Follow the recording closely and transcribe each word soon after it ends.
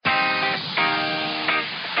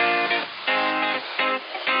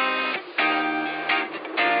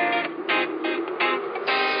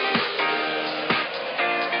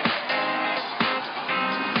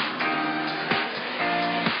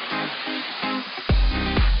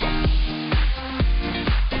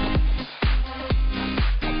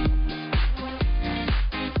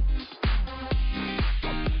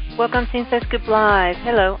Welcome to Inside Scoop Live.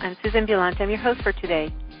 Hello, I'm Susan Violante. I'm your host for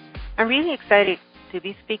today. I'm really excited to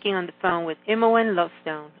be speaking on the phone with Imogen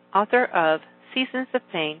Lovestone, author of Seasons of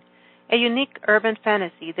Pain, a unique urban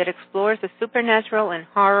fantasy that explores the supernatural and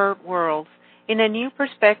horror worlds in a new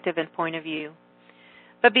perspective and point of view.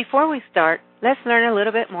 But before we start, let's learn a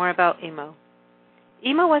little bit more about Imo.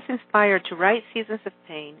 Imo was inspired to write Seasons of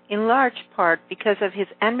Pain in large part because of his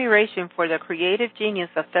admiration for the creative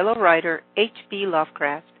genius of fellow writer H.P.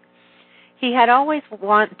 Lovecraft. He had always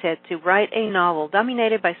wanted to write a novel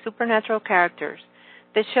dominated by supernatural characters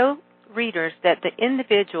that show readers that the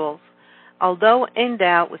individuals, although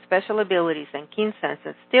endowed with special abilities and keen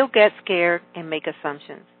senses, still get scared and make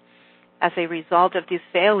assumptions. As a result of these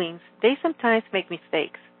failings, they sometimes make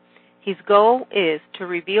mistakes. His goal is to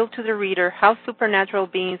reveal to the reader how supernatural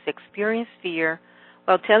beings experience fear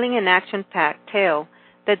while telling an action-packed tale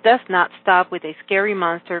that does not stop with a scary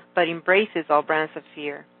monster but embraces all brands of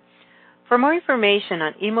fear. For more information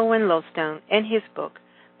on Imogen Lovestone and his book,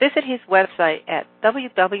 visit his website at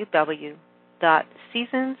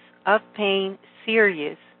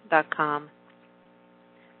www.seasonsofpainseries.com.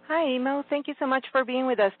 Hi, Imo. Thank you so much for being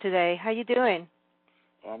with us today. How you doing?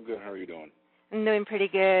 I'm good. How are you doing? I'm doing pretty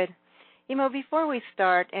good. Imo, before we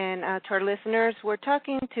start, and to our listeners, we're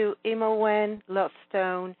talking to Imogen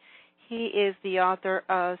Lovestone. He is the author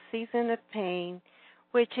of Seasons of Pain,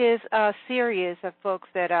 which is a series of books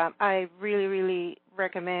that I really, really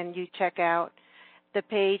recommend you check out. The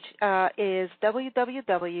page is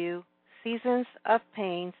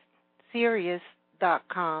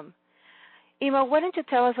www.seasonsofpainseries.com. Imo, why don't you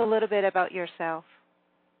tell us a little bit about yourself?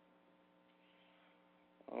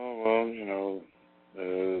 Oh, well,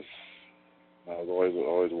 I've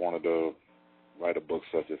always wanted to write a book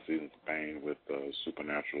such as Seasons of Pain with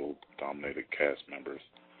supernatural-dominated cast members.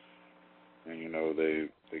 And, they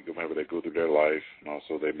whenever they go through their life, and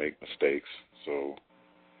also they make mistakes. So,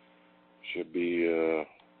 should be a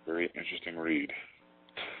very interesting read.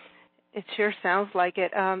 It sure sounds like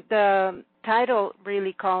it. The title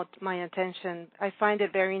really caught my attention. I find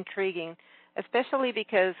it very intriguing, especially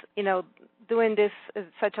because, doing this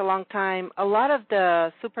such a long time, a lot of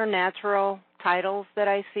the supernatural titles that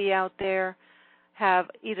I see out there have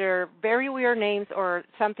either very weird names or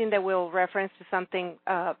something that will reference to something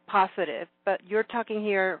positive. But you're talking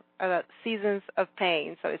here about Seasons of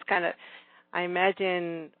Pain, so it's kind of, I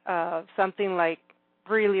imagine, something like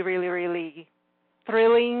really, really, really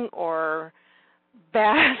thrilling or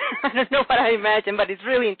bad. I don't know what I imagine, but it's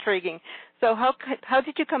really intriguing. So how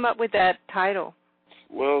did you come up with that title?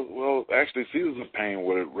 Well, actually, Seasons of Pain,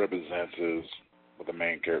 what it represents is what the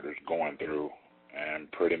main character is going through,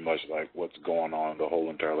 and pretty much like what's going on, the whole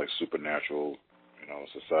entire like supernatural,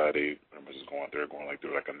 society pretty much is going through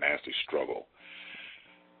like a nasty struggle.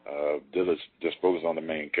 Just focus on the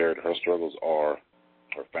main character. Her struggles are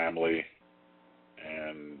her family,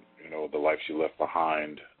 and the life she left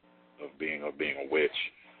behind of being a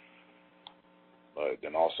witch. But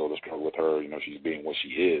then also the struggle with her, she's being what she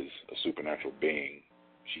is, a supernatural being.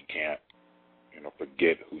 She can't,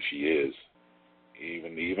 forget who she is.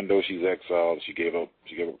 Even though she's exiled, she gave up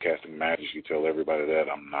casting magic. She tell everybody that I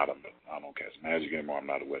don't cast magic anymore. I'm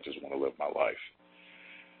not a witch. I just want to live my life.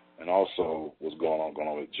 And also, what's going on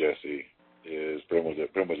with Jessie is pretty much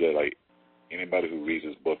that, like anybody who reads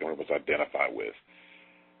this book and pretty much identify with.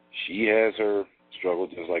 She has her struggle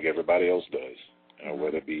just like everybody else does.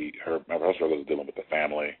 Whether it be her struggle is dealing with the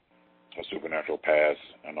family, her supernatural past,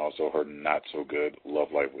 and also her not so good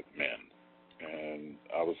love life with men. And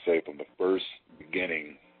I would say from the first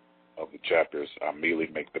beginning of the chapters, I immediately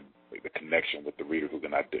make the connection with the reader who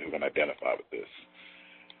can identify with this.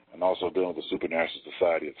 And also dealing with the supernatural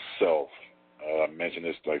society itself. I mentioned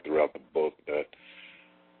this like throughout the book that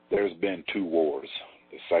there's been two wars,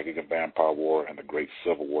 the psychic and vampire war and the great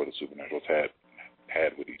civil war the supernaturals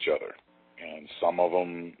had with each other. And some of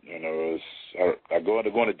them, I go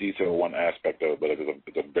into detail one aspect of it, but it's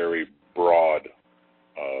a very broad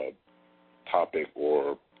topic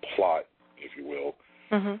or plot, if you will,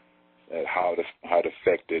 at how it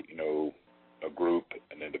affected, a group,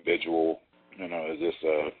 an individual. Is this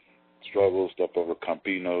struggle, stuff overcome,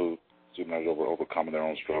 supernatural overcoming their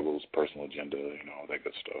own struggles, personal agenda, all that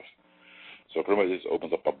good stuff. So pretty much this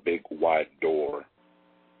opens up a big, wide door,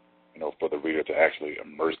 for the reader to actually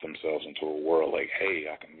immerse themselves into a world like, hey,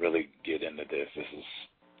 I can really get into this. This is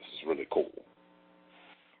really cool.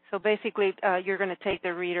 So basically, you're going to take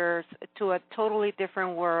the readers to a totally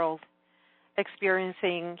different world,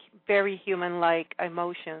 experiencing very human-like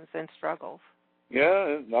emotions and struggles.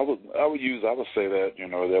 Yeah, I would say that,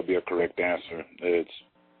 there'll be a correct answer. It's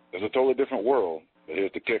a totally different world, but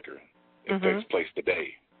here's the kicker. It takes place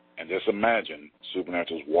today. And just imagine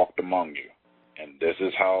supernaturals walked among you, and this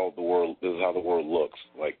is how the world looks.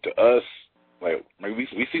 Like, to us, like, maybe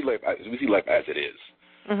we see life as it is.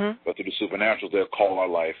 Mm-hmm. But to the supernaturals, they'll call our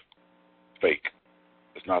life fake.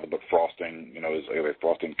 It's nothing but frosting, it's like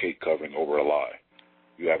frosting cake covering over a lie.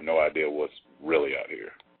 You have no idea what's really out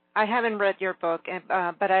here. I haven't read your book,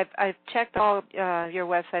 but I've checked all your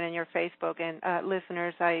website and your Facebook. And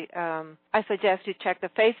listeners, I suggest you check the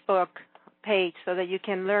Facebook page so that you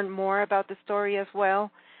can learn more about the story as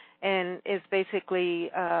well. And it's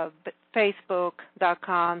basically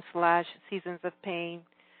facebook.com/Seasons of Pain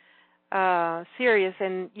series,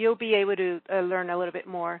 and you'll be able to learn a little bit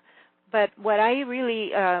more. But what I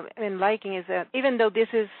really am liking is that even though this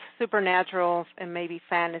is supernatural and maybe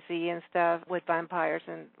fantasy and stuff with vampires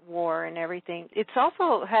and war and everything, it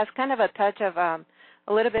also has kind of a touch of a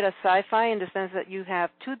little bit of sci-fi in the sense that you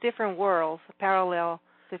have two different worlds, parallel,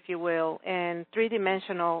 if you will, and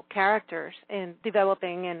three-dimensional characters in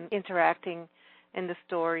developing and interacting in the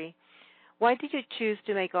story. Why did you choose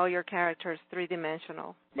to make all your characters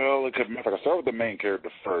three-dimensional? Well, if I start with the main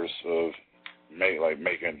character first of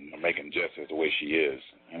making Jessie the way she is,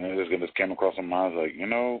 and then just came across my mind like,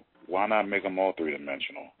 why not make them all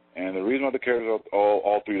three-dimensional? And the reason why the characters are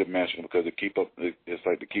all three-dimensional because it's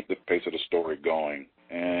like to keep the pace of the story going,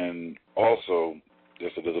 and also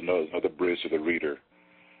there's another bridge to the reader.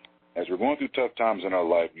 As we're going through tough times in our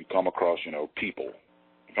life, you come across people.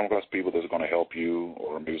 You come across people that's going to help you,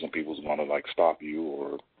 or maybe some people's going to like stop you,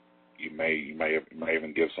 or you may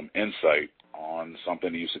even give some insight on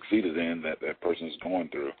something you succeeded in that person is going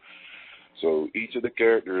through. So each of the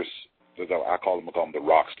characters, I call them the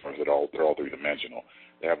rock stars. They're all three-dimensional.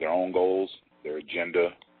 They have their own goals, their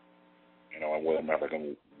agenda, and what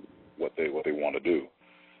they want to do.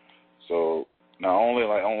 So not only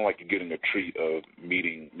like you're getting a treat of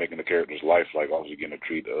making the character's life, like also you're getting a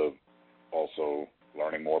treat of also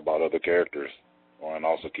learning more about other characters, and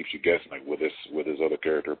also keeps you guessing, like, will this other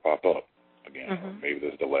character pop up again? Mm-hmm. Or maybe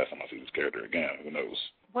this is the last time I see this character again. Who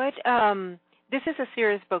knows? What this is a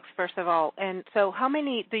series of books, first of all, and so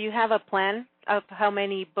do you have a plan of how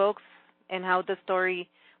many books and how the story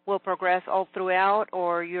will progress all throughout,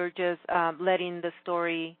 or you're just letting the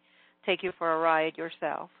story take you for a ride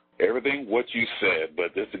yourself? Everything what you said,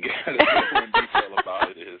 but this again, the more detail about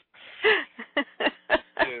it is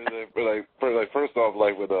first off,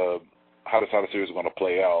 like with how the series is going to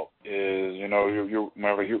play out is,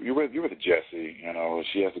 you're with Jessie,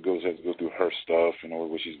 she has to go through her stuff,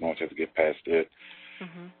 where she's going to have to get past it.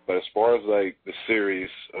 Mm-hmm. But as far as like the series,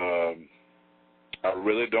 I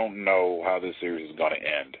really don't know how this series is going to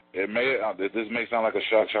end. This may sound like a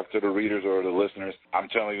shock to the readers or the listeners. I'm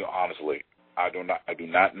telling you honestly, I do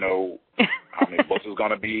not know how many books it's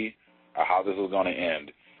going to be or how this is going to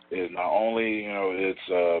end. It's not only, it's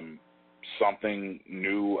something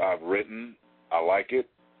new I've written, I like it,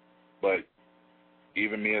 but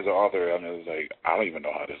even me as an author, it's like, I don't even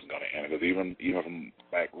know how this is going to end, because even from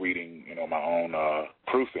back reading, my own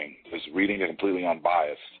proofing, just reading it completely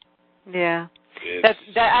unbiased. Yeah. That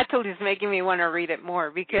actually is making me want to read it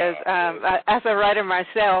more, because as a writer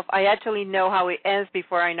myself, I actually know how it ends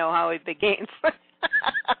before I know how it begins.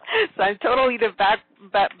 So I'm totally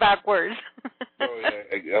backwards.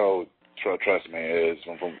 Trust me, it's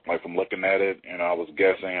from looking at it, I was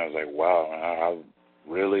guessing. I was like, wow, I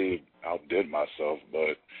really outdid myself.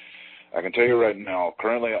 But I can tell you right now,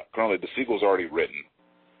 currently the sequel's already written.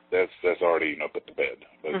 That's already put to bed.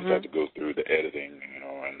 But Mm-hmm. You have to go through the editing,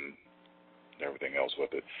 and everything else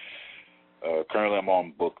with it. Currently, I'm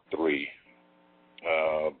on book 3.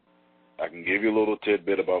 I can give you a little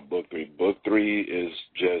tidbit about book 3. Book 3 is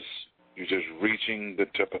you're just reaching the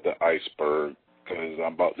tip of the iceberg, because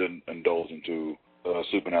I'm about to indulge into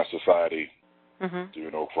supernatural society, mm-hmm.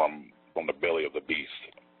 From the belly of the beast.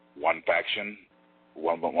 One faction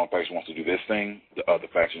wants to do this thing, the other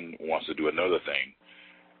faction wants to do another thing,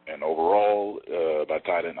 and overall, I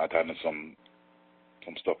tied in some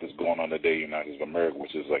stuff that's going on today in the United States of America,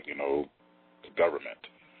 which is like, the government.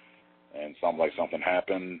 And something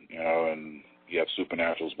happened, and you have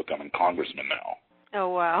supernaturals becoming congressmen now. Oh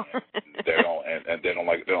wow! They don't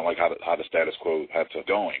like how the status quo has it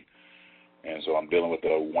going, and so I'm dealing with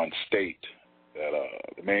one state that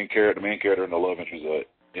the main character and the love interest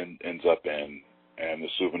ends up in, and the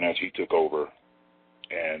supernatural he took over,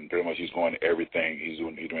 and pretty much he's going to everything. He's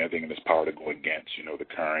doing everything in his power to go against the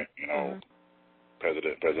current mm-hmm.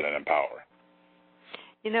 president in power.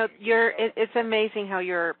 It's amazing how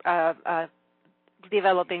you're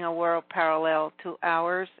developing a world parallel to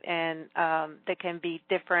ours, and that can be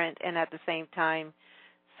different and at the same time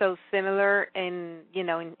so similar in,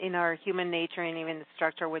 in our human nature and even the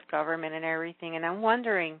structure with government and everything. And I'm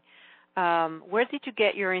wondering, where did you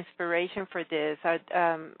get your inspiration for this?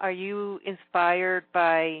 Are you inspired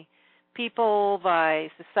by people, by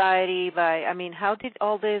society, how did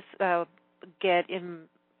all this get in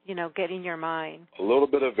your mind? A little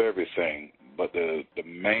bit of everything, but the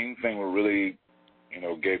main thing that really,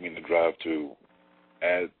 gave me the drive to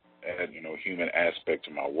add human aspect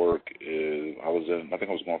to my work is I was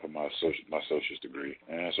going for my associate's degree.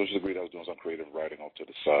 And associate's degree, I was doing some creative writing off to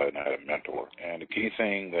the side, and I had a mentor. And the key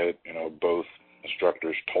thing that, both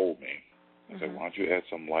instructors told me, I said, why don't you add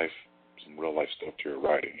some real life stuff to your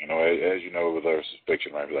writing? As you know, with our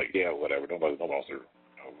fiction writing, like, yeah, whatever. Nobody wants to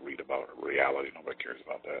read about reality. Nobody cares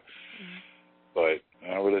about that. But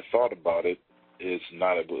when I really thought about it, it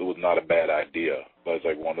was not a bad idea. But it's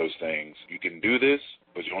like one of those things. You can do this,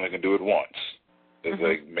 but you only can do it once. It's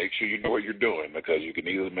like, make sure you know what you're doing, because you can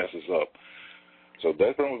easily mess this up. So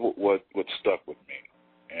that's what stuck with me.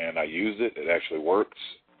 And I used it. It actually works.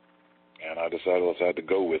 And I decided to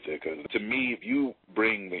go with it, because to me, if you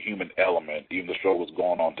bring the human element, even the struggles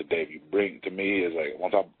going on today, to me, is like,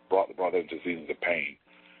 once I brought that into Seasons of Pain,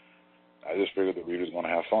 I just figured the reader's going to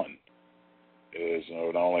have fun. Is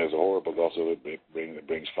not only as a horror book, also it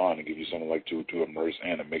brings fun and gives you something like to immerse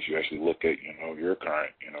in. It makes you actually look at your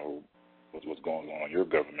current what's going on in your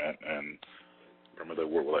government, and remember that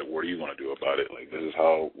word, like, what are you going to do about it? Like, this is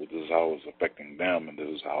how it's affecting them, and this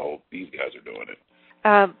is how these guys are doing it.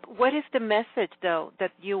 What is the message, though,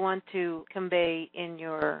 that you want to convey in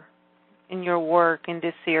your work in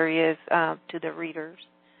this series to the readers?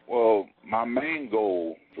 Well, my main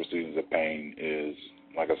goal for Seasons of Pain is,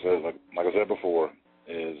 like I said before,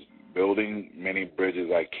 is building many bridges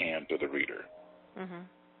I can to the reader,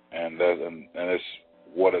 and that's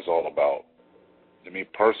what it's all about. To me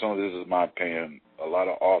personally, this is my opinion. A lot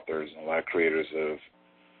of authors and a lot of creators have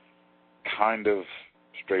kind of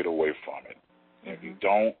strayed away from it. If you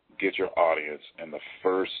don't get your audience in the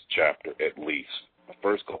first chapter, at least the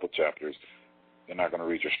first couple chapters, they're not going to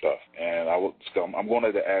read your stuff. And I'm going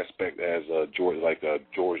to the aspect as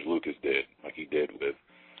George Lucas did, like he did with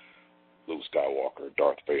Luke Skywalker,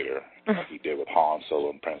 Darth Vader, like he did with Han Solo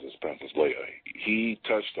and Princess Leia. He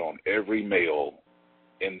touched on every male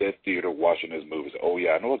in that theater watching his movies. Oh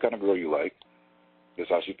yeah, I know what kind of girl you like. This is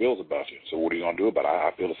how she feels about you. So what are you going to do about it?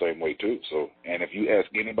 I feel the same way, too. So, and if you ask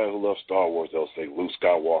anybody who loves Star Wars, they'll say Luke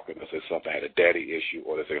Skywalker. They'll say something had a daddy issue,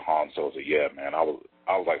 or they'll say Han Solo. Say, yeah, man, I was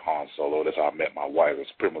like Han Solo. That's how I met my wife. It's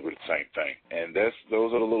pretty much the same thing. And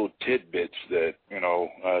those are the little tidbits that,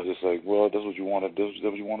 just like, well, that's what you want to do.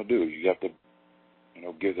 That's what you want to do. You have to,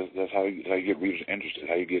 that's how you get readers interested,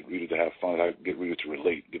 how you get readers to have fun, how you get readers to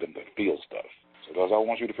relate, get them to feel stuff. Because I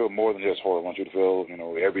want you to feel more than just horror. I want you to feel,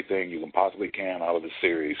 everything you can possibly out of the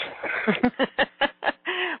series.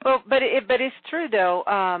 Well, but it's true though.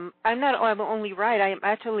 I'm only right. I'm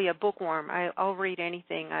actually a bookworm. I'll read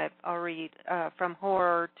anything. I'll read from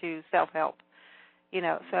horror to self-help.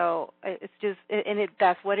 So it's just,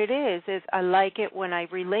 that's what it is. Is I like it when I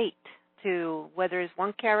relate to whether it's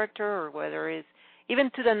one character or whether it's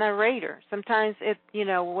even to the narrator. Sometimes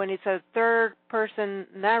when it's a third-person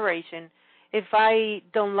narration. If I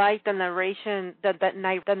don't like the narration,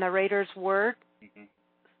 the narrator's word,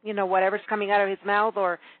 whatever's coming out of his mouth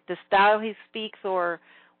or the style he speaks or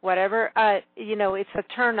whatever, it's a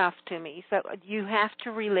turn-off to me. So you have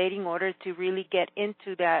to relate in order to really get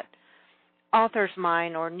into that author's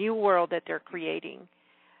mind or new world that they're creating.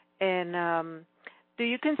 And do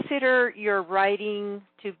you consider your writing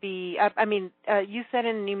to be, you said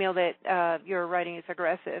in an email that your writing is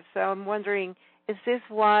aggressive. So I'm wondering, is this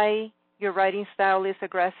why your writing style is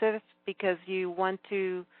aggressive, because you want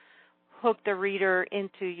to hook the reader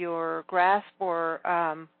into your grasp, or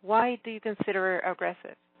why do you consider it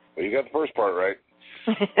aggressive? Well, you got the first part right.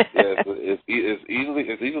 Yeah, it's easily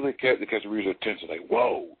to catch the reader's attention. Like,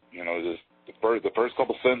 whoa, just the first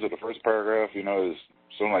couple sentences, the first paragraph, is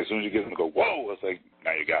as soon as you get them to go, whoa, it's like,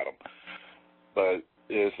 now you got them. But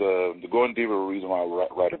it's the going deeper reason why I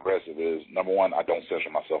write aggressive is, number one, I don't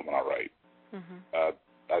censor myself when I write.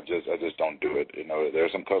 I just don't do it.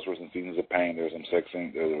 There's some cuss words in Seasons of Pain. There's some sex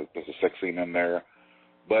scene. There's a sex scene in there,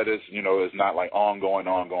 but it's it's not like ongoing.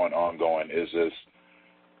 It's just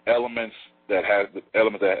elements that has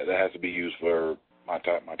to be used for my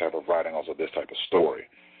type of writing. Also, this type of story,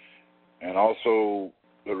 and also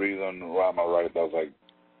the reason why I'm writing that was like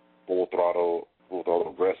full throttle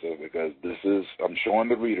aggressive, because I'm showing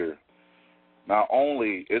the reader not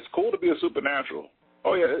only it's cool to be a supernatural.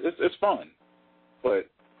 Oh yeah, it's fun, but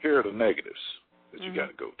here are the negatives that you got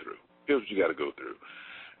to go through. Here's what you got to go through.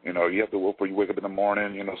 You know, you have to work before you wake up in the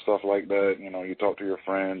morning, you know, stuff like that. You know, you talk to your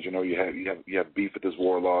friends, you know, you have beef with this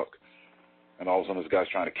warlock, and all of a sudden this guy's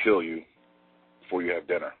trying to kill you before you have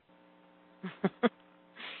dinner.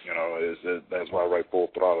 You know, that's why I write Full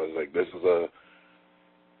Throttle. It's like, this is a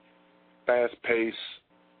fast-paced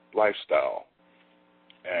lifestyle,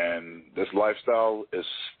 and this lifestyle is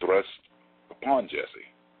thrust upon Jessie.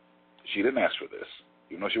 She didn't ask for this,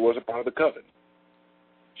 even though she wasn't part of the coven.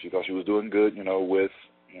 She thought she was doing good, you know, with,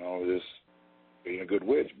 you know, this being a good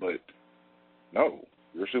witch, but no,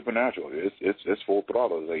 you're supernatural. It's full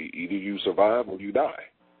throttle. It's like, either you survive or you die.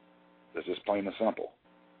 It's just plain and simple.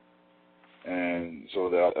 And so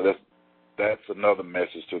that's another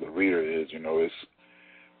message to the reader is, you know, it's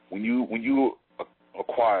when you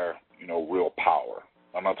acquire, you know, real power.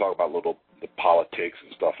 I'm not talking about the politics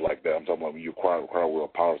and stuff like that. I'm talking about when you acquire real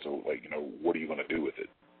power. So, like, you know, what are you going to do with it?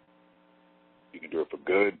 You can do it for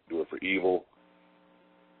good, do it for evil,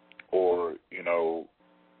 or, you know,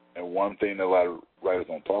 and one thing that a lot of writers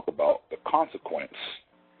don't talk about, the consequence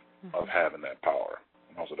of having that power.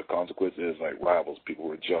 And also the consequence is like rivals, people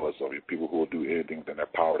who are jealous of you, people who will do anything within their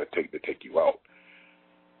power to take you out.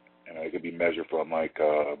 And it could be measured from like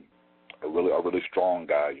a really strong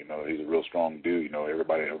guy, you know, he's a real strong dude, you know,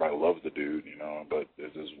 everybody loves the dude, you know, but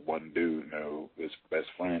there's this one dude, you know, his best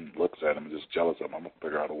friend looks at him and is just jealous of him. I'm going to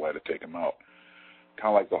figure out a way to take him out.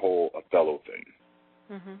 Kind of like the whole Othello thing.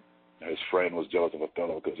 Mm-hmm. His friend was jealous of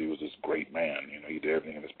Othello because he was this great man. You know, he did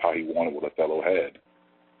everything in his power. He wanted what Othello had,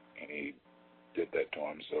 and he did that to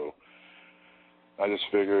him. So I just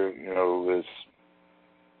figure, you know, there's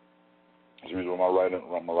a reason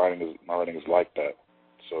why my writing is like that.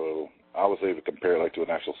 So I would say to compare it like to an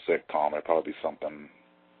actual sitcom, it'd probably be something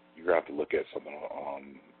you're gonna have to look at something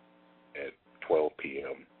on at 12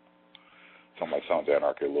 p.m. Something like Sons of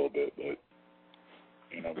Anarchy a little bit, but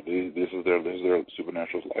you know, this is their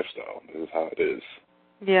supernatural lifestyle. This is how it is.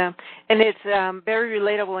 Yeah, and it's very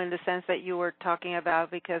relatable in the sense that you were talking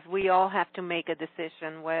about, because we all have to make a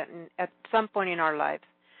decision when at some point in our lives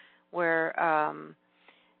where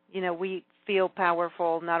you know, we feel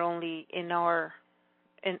powerful not only in our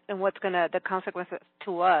and what's gonna the consequences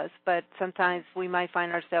to us, but sometimes we might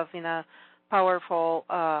find ourselves in a powerful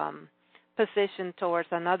position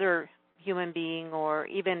towards another human being or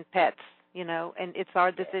even pets, you know, and it's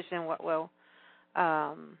our decision what will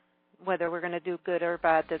whether we're going to do good or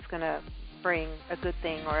bad that's going to bring a good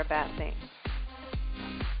thing or a bad thing.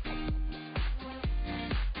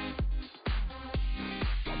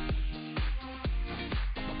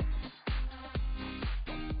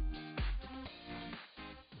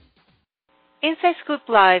 Inside Scoop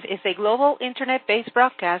Live is a global internet-based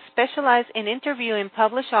broadcast specialized in interviewing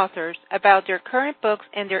published authors about their current books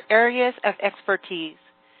and their areas of expertise.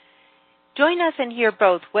 Join us and hear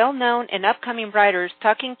both well-known and upcoming writers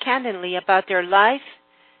talking candidly about their life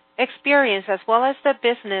experience as well as the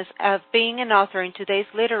business of being an author in today's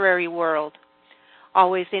literary world.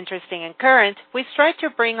 Always interesting and current, we strive to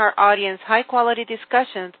bring our audience high-quality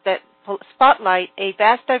discussions that spotlight a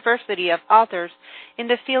vast diversity of authors in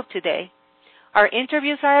the field today. Our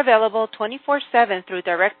interviews are available 24/7 through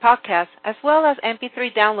direct podcasts as well as MP3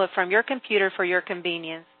 download from your computer for your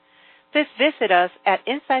convenience. Please visit us at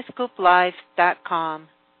InsideScoopLive.com.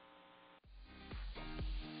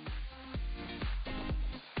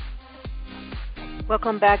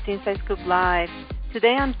 Welcome back to Inside Scoop Live.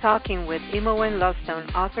 Today I'm talking with Imowen Lovestone,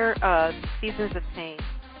 author of Seasons of Pain.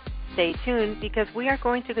 Stay tuned because we are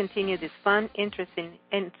going to continue this fun, interesting,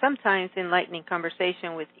 and sometimes enlightening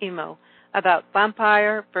conversation with Imo about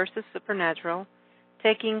vampire versus supernatural,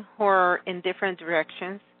 taking horror in different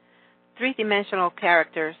directions, three-dimensional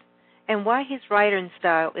characters, and why his writing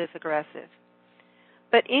style is aggressive.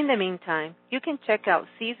 But in the meantime, you can check out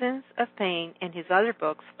Seasons of Pain and his other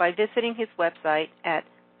books by visiting his website at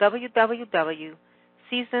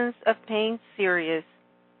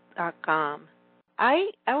www.seasonsofpainseries.com.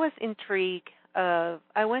 I was intrigued.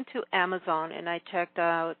 I went to Amazon and I checked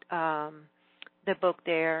out the book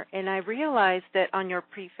there, and I realized that on your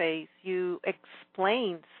preface you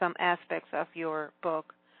explained some aspects of your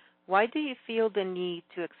book. Why do you feel the need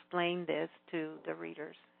to explain this to the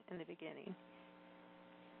readers in the beginning?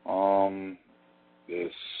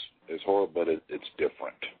 It's horrible, but it's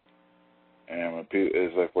different. And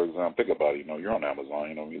it's like, for example, think about it. You know, you're on Amazon.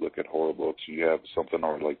 You know, when you look at horror books, you have something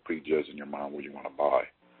already like prejudged in your mind what you want to buy.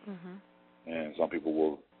 Mm-hmm. And some people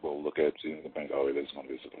will look at Seasons of Pain, oh, this is going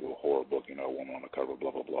to be a little horror book. You know, a woman on the cover,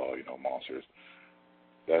 blah blah blah. You know, monsters.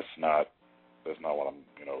 That's not what I'm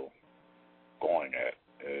going at.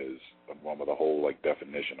 Is one of the whole like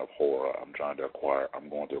definition of horror I'm going to acquire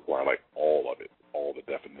like all of it, all the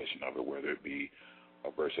definition of it, whether it be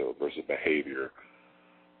versus behavior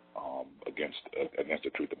against the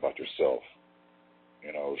truth about yourself.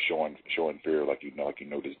 You know, showing fear like you know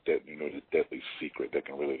this deadly secret that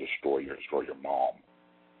can really destroy your mom.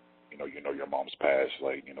 You know your mom's past.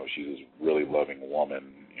 Like, you know, she's this really loving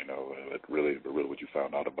woman. You know, but really what you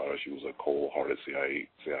found out about her, she was a cold-hearted CIA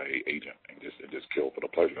agent and just killed for the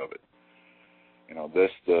pleasure of it. You know,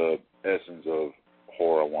 that's the essence of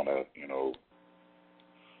horror I want to, you know,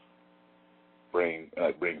 bring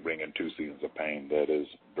in Two Seasons of Pain that is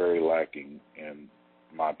very lacking, in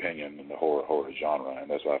my opinion, in the horror genre, and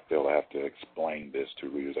that's why I feel I have to explain this to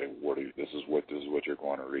readers. Like, this is what you're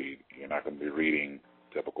going to read. You're not going to be reading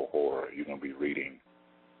typical horror. You're going to be reading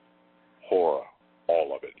horror,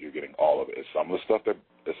 all of it. You're getting all of it. Some of the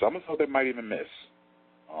stuff they might even miss.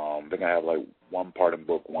 They're going to have like one part in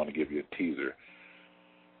book one to give you a teaser.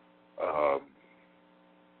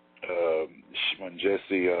 When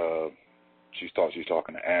Jessie, she's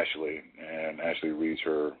talking to Ashley, and Ashley reads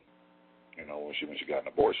her, you know, when she got an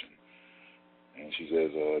abortion, and she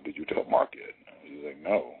says, "Did you tell Mark yet?" And she's like,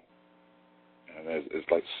 "No." And it's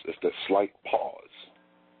that slight pause.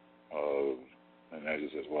 And Ashley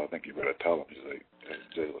says, "Well, I think you better tell him." She's like,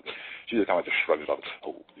 she just kind of shrugs it off,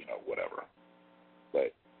 "Oh, you know, whatever."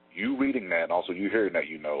 But you reading that, and also you hearing that,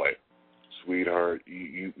 you know, like, sweetheart,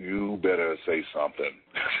 you better say something.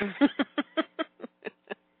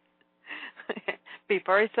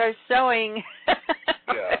 Before it starts showing.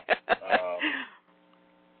 Yeah.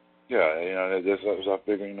 Yeah, you know, that's I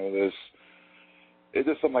figure, you know, this, it's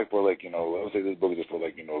just something like for, like, you know, I would say this book is just for,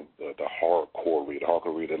 like, you know, the hardcore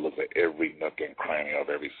reader that looks at every nook and cranny of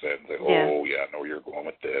every sentence. Like, oh, yeah, I know where you're going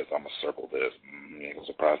with this. I'm going to circle this. You ain't going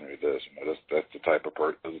to surprise me with this. You know, that's the type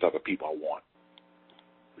of people I want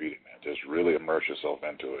reading that. Just really immerse yourself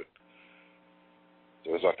into it.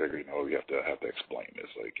 So that's why I figure, you know, you have to explain this.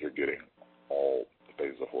 Like, you're getting all the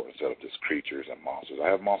phases of horror instead of just creatures and monsters. I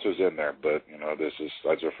have monsters in there, but, you know, I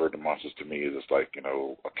just refer to monsters to me as just like, you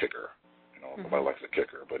know, a kicker. You know, nobody likes a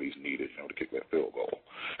kicker, but he's needed, you know, to kick that field goal.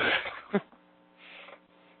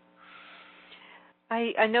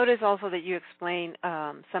 I noticed also that you explain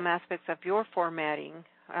some aspects of your formatting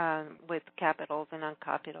with capitals and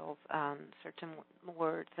uncapitals, certain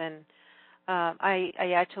words, and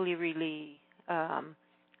I actually really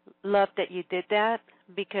love that you did that,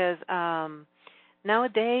 because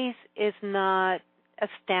nowadays it's not a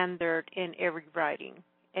standard in every writing,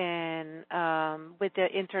 and with the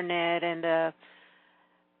internet and the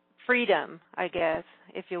freedom, I guess,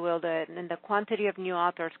 if you will, and the quantity of new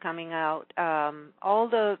authors coming out, all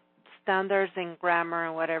the standards in grammar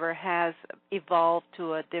and whatever has evolved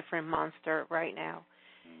to a different monster right now.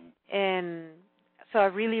 And so I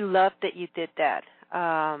really love that you did that,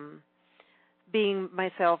 being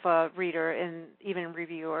myself a reader and even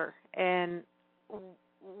reviewer. And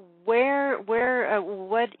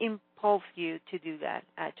what impulsed you to do that,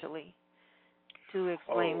 actually, to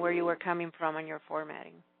explain where you were coming from on your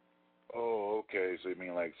formatting? Oh, okay. So you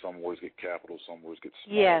mean like some words get capital, some words get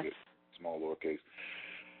small, yes. Get small, lowercase.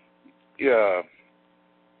 Yeah,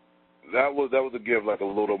 that was to give like a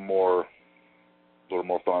little more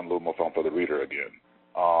fun for the reader again.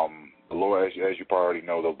 The lower, as you probably already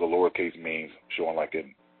know, the lowercase means showing like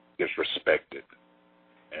it's respected,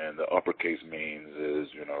 and the uppercase means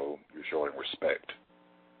is, you know, you're showing respect.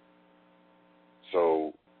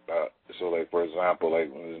 So like, for example,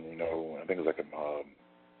 like, you know, I think it's like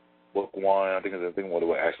book one. I think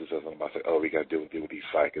what Ashley says something about, say, oh, we got to deal with these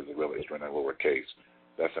psychics and real history in that lowercase.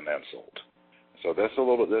 That's an insult. So that's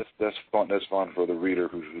fun. That's fun for the reader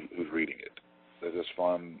who's reading it. That's just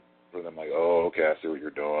fun for them. Like, oh, okay, I see what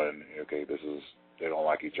you're doing. Okay, they don't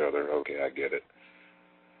like each other. Okay, I get it.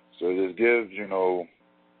 So it just gives, you know,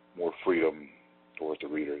 more freedom towards the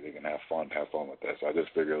reader. They can have fun with that. So I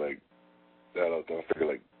just figure like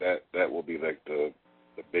that will be like the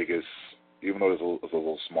biggest, even though it's a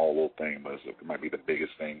little small little thing, but it might be the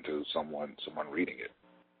biggest thing to someone reading it.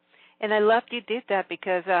 And I love you did that,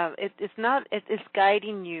 because it's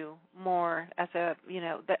guiding you more as a, you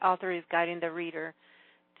know, the author is guiding the reader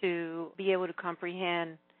to be able to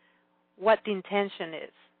comprehend what the intention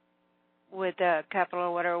is with the capital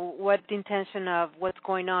or whatever, what the intention of what's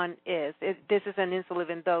going on is. This is an insult,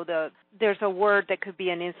 even though there's a word that could be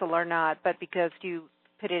an insult or not, but because you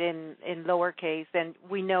put it in lowercase, then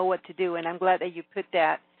we know what to do, and I'm glad that you put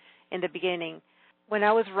that in the beginning. When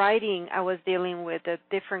I was writing, I was dealing with a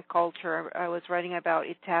different culture. I was writing about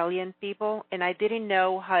Italian people, and I didn't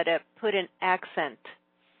know how to put an accent,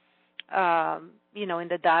 you know, in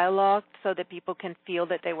the dialogue so that people can feel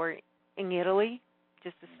that they were in Italy,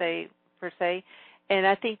 just to say, per se. And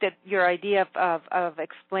I think that your idea of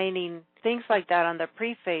explaining things like that on the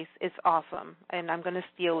preface is awesome. And I'm going to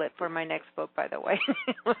steal it for my next book, by the way.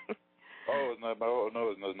 No, I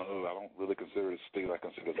don't really consider it steal. I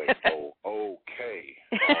consider it like, okay.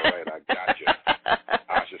 All right, I got you.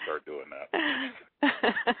 I should start doing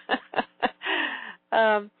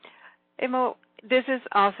that. Imo, this is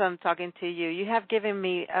awesome talking to you. You have given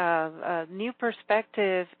me a new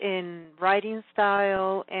perspective in writing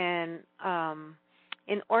style and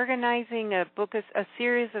in organizing a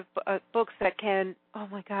series of books that can, oh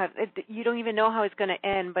my God, you don't even know how it's going to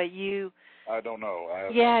end, but you... I don't know.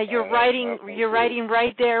 You're writing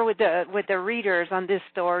right there with the readers on this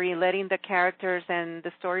story, letting the characters and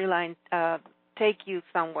the storyline take you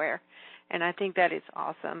somewhere, and I think that is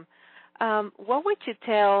awesome. What would you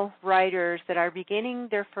tell writers that are beginning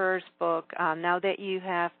their first book, now that you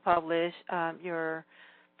have published your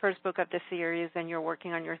first book of the series and you're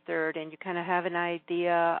working on your third, and you kind of have an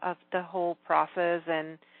idea of the whole process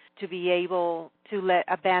and to be able to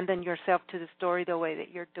abandon yourself to the story the way that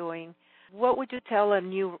you're doing? What would you tell a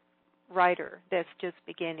new writer that's just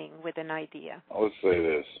beginning with an idea? I would say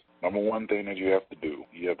this. Number one thing that you have to do,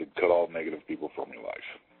 you have to cut all negative people from your life.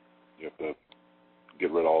 You have to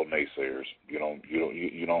get rid of all naysayers. You don't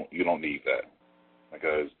need that.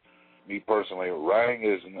 Because me personally, writing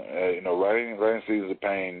is, writing Seasons of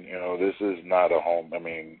Pain, this is not a home. I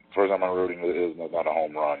mean, first time I'm writing it is not a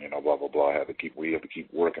home run. Blah blah blah. We have to keep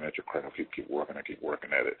working at your craft. Keep working at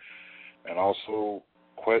it, and also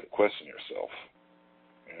question yourself.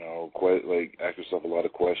 Ask yourself a lot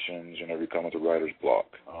of questions whenever you come into writer's block.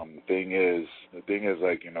 The thing is, I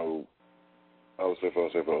would say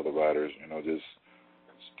for other writers, just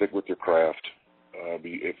stick with your craft.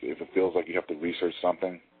 If it feels like you have to research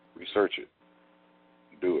something, research it.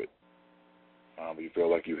 Do it. If you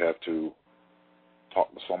feel like you have to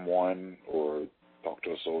talk to someone or talk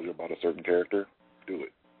to a soldier about a certain character, do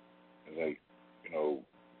it. It's like,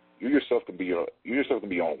 you yourself can be your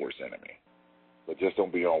own worst enemy, but just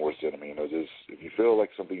don't be your own worst enemy. Just if you feel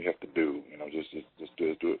like something you have to do, just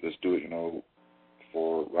do it. Just do it,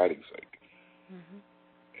 for writing's sake. Mm-hmm.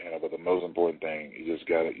 But the most important thing, you just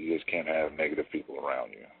can't have negative people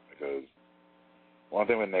around you, because one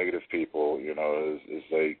thing with negative people, is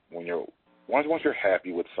like once you're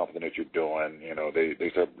happy with something that you're doing, they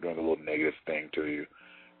start doing a little negative thing to you.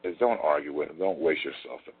 Just don't argue with them. Don't waste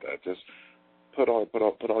yourself at that. Just put all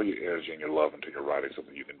your energy and your love into your writing,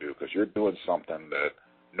 something you can do, because you're doing something that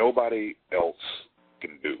nobody else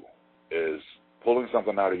can do, is pulling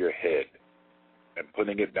something out of your head and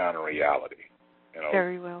putting it down in reality.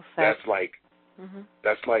 Very well said.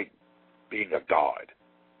 That's like being a god.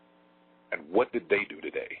 And what did they do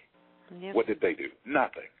today? Yep. What did they do?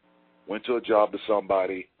 Nothing. Went to a job to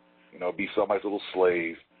somebody, be somebody's little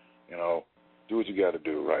slave, do what you got to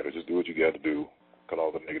do, right? Or just do what you got to do. Cut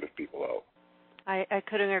all the negative people out. I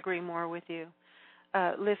couldn't agree more with you.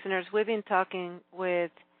 Listeners, we've been talking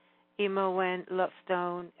with Imowen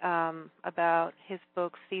Lovestone about his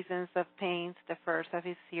book, Seasons of Pains, the first of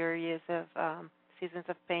his series of Seasons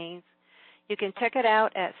of Pains. You can check it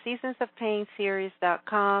out at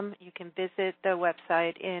seasonsofpainseries.com. You can visit the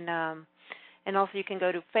website, and also you can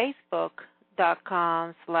go to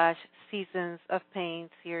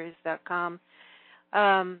facebook.com/seasonsofpainseries.com.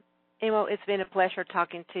 Imo, it's been a pleasure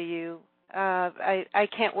talking to you. I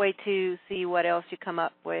can't wait to see what else you come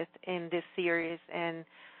up with in this series, and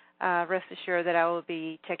rest assured that I will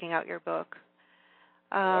be checking out your book.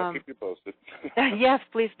 I'll keep you posted. Yes,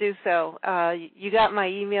 please do so. You got my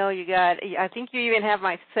email. I think you even have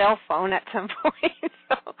my cell phone at some point.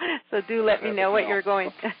 So do let me know what you're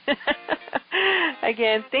going.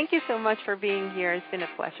 Again, thank you so much for being here. It's been a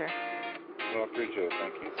pleasure. Well, I appreciate it.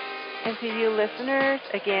 Thank you. And to you listeners,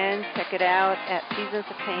 again, check it out at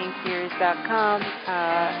seasonsofpainseries.com.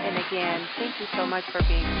 And again, thank you so much for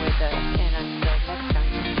being with us. And until